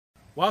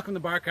Welcome to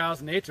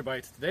Barkhausen Nature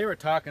Bites. Today we're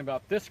talking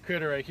about this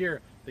critter right here,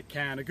 the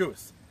Canada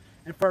goose.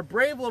 And for a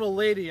brave little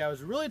lady, I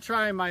was really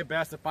trying my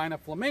best to find a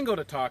flamingo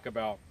to talk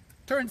about.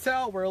 Turns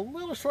out we're a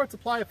little short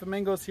supply of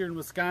flamingos here in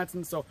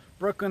Wisconsin, so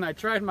Brooklyn, I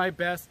tried my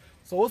best.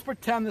 So let's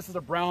pretend this is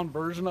a brown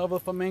version of a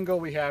flamingo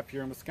we have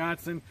here in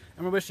Wisconsin,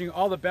 and we're wishing you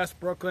all the best,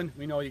 Brooklyn.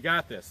 We know you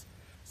got this.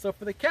 So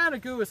for the Canada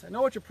goose, I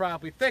know what you're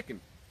probably thinking.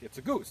 It's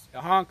a goose. It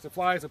honks, it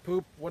flies, it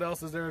poops. What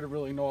else is there to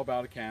really know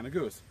about a Canada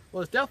goose?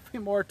 Well, there's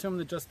definitely more to them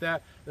than just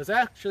that. There's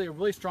actually a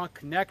really strong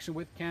connection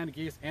with Canada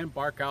geese and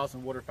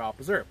Barkhausen Waterfowl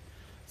Preserve.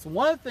 So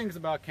one of the things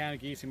about Canada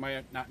geese you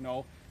might not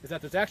know is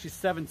that there's actually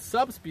 7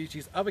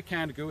 subspecies of a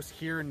Canada goose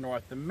here in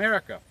North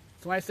America.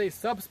 So when I say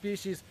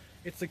subspecies,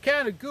 it's the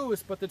Canada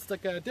goose, but it's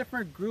like a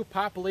different group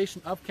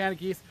population of Canada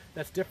geese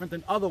that's different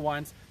than other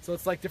ones. So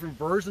it's like different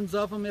versions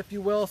of them, if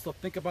you will. So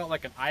think about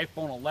like an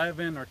iPhone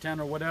 11 or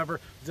 10 or whatever.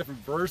 There's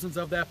different versions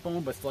of that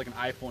phone, but still like an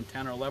iPhone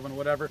 10 or 11 or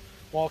whatever.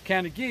 While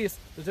Canada geese,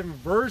 there's different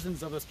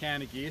versions of those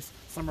Canada geese.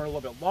 Some are a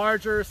little bit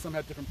larger, some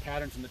have different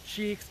patterns in the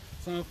cheeks,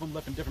 some of them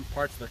live in different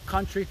parts of the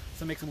country,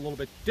 so it makes them a little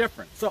bit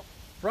different. So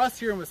for us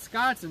here in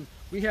Wisconsin,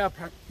 we have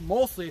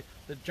mostly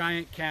the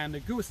giant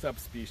Canada goose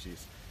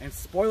subspecies. And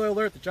spoiler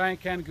alert, the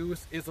giant Canada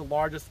goose is the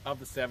largest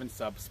of the 7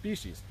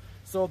 subspecies.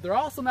 So they're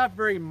also not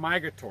very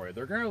migratory.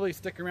 They're going to really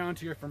stick around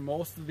here for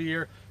most of the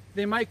year.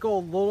 They might go a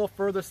little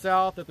further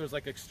south if there's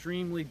like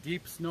extremely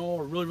deep snow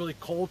or really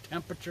cold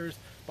temperatures,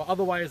 but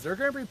otherwise they're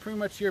going to be pretty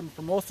much here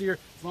for most of the year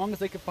as long as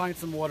they can find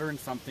some water and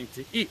something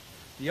to eat.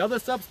 The other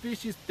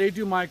subspecies, they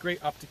do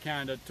migrate up to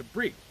Canada to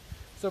breed.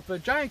 So for the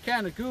giant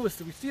Canada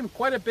goose, we see them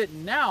quite a bit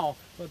now,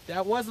 but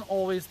that wasn't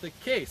always the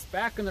case.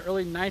 Back in the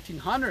early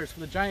 1900s,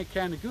 for the giant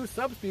Canada goose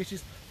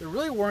subspecies, there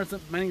really weren't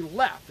many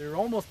left. They were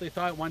almost, they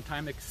thought at one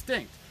time,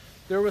 extinct.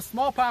 There were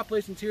small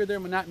populations here or there,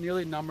 but not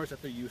nearly the numbers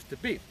that there used to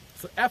be.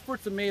 So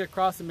efforts are made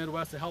across the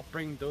Midwest to help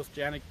bring those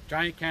giant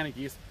Canada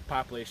geese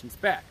populations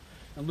back.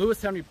 And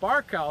Lewis Henry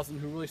Barkhausen,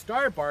 who really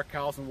started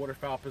Barkhausen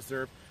Waterfowl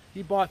Preserve,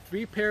 he bought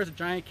 3 pairs of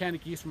giant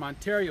Canada geese from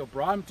Ontario,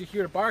 brought them to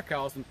here to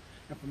Barkhausen,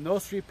 and from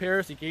those 3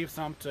 pairs, he gave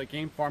some to a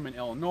game farm in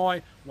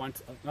Illinois, one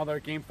to another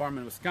game farm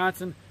in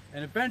Wisconsin,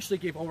 and eventually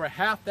gave over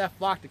half that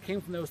flock that came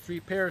from those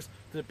 3 pairs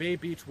to the Bay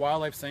Beach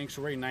Wildlife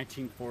Sanctuary in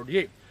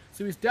 1948.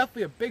 So he's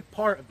definitely a big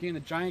part of getting the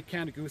giant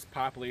Canada goose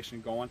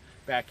population going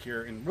back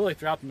here and really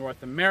throughout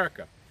North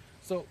America.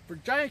 So for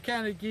giant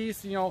Canada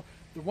geese, you know,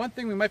 the one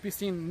thing we might be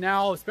seeing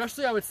now,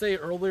 especially I would say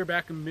earlier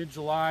back in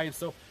mid-July, and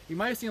so you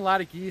might have seen a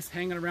lot of geese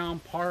hanging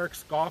around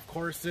parks, golf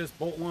courses,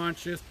 boat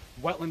launches,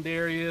 wetland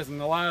areas, and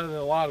a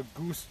lot of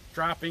goose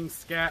dropping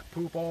scat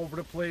poop all over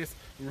the place.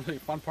 A really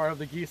fun part of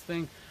the geese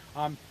thing.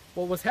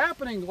 What was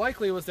happening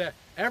likely was that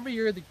every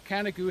year the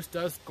Canada goose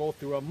does go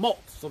through a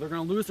molt, so they're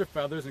going to lose their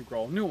feathers and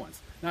grow new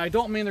ones. Now I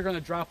don't mean they're going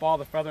to drop all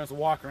the feathers and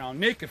walk around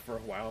naked for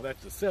a while.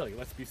 That's just silly.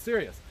 Let's be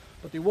serious.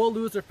 But they will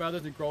lose their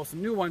feathers and grow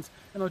some new ones,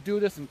 and they'll do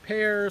this in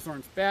pairs or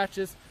in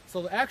batches.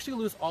 So they'll actually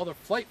lose all their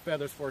flight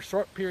feathers for a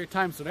short period of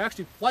time, so they're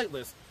actually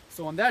flightless.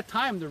 So in that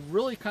time, they're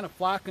really kind of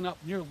flocking up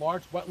near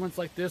large wetlands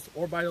like this,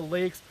 or by the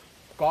lakes,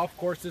 golf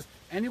courses,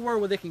 anywhere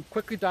where they can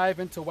quickly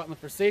dive into a wetland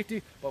for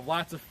safety, but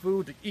lots of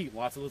food to eat,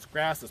 lots of those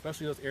grasses,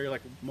 especially those areas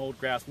like mowed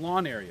grass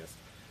lawn areas.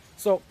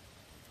 So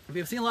if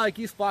you've seen a lot of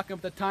geese flocking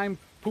up at the time,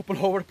 pooping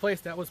all over the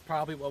place, that was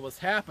probably what was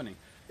happening.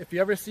 If you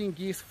ever seen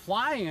geese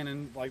flying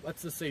in, like,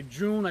 let's just say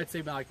June, I'd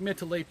say like mid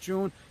to late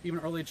June,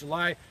 even early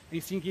July, and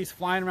you've seen geese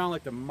flying around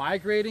like they're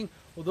migrating,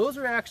 well, those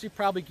are actually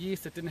probably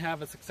geese that didn't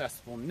have a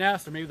successful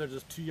nest, or maybe they're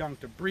just too young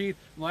to breed,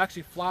 and they'll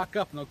actually flock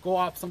up and they'll go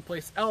off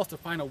someplace else to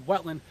find a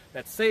wetland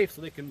that's safe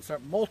so they can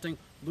start molting,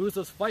 lose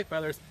those flight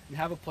feathers, and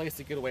have a place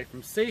to get away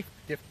from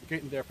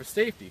getting there for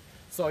safety.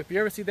 So if you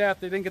ever see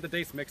that, they didn't get the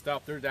dates mixed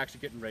up, they're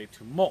actually getting ready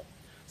to molt.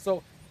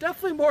 So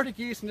definitely more to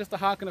geese than just a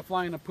honking, a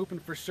flying, and a pooping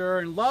for sure.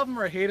 And love them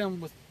or hate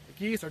them,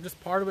 geese are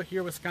just part of it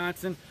here in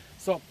Wisconsin.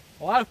 So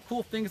a lot of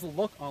cool things to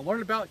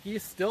learn about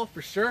geese still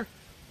for sure.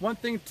 One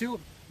thing too,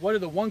 what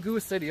did the one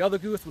goose say to the other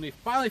goose when he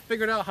finally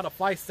figured out how to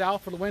fly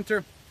south for the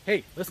winter?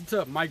 Hey, listen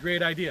to my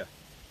great idea.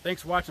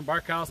 Thanks for watching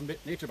Barkhausen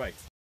Nature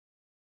Bites.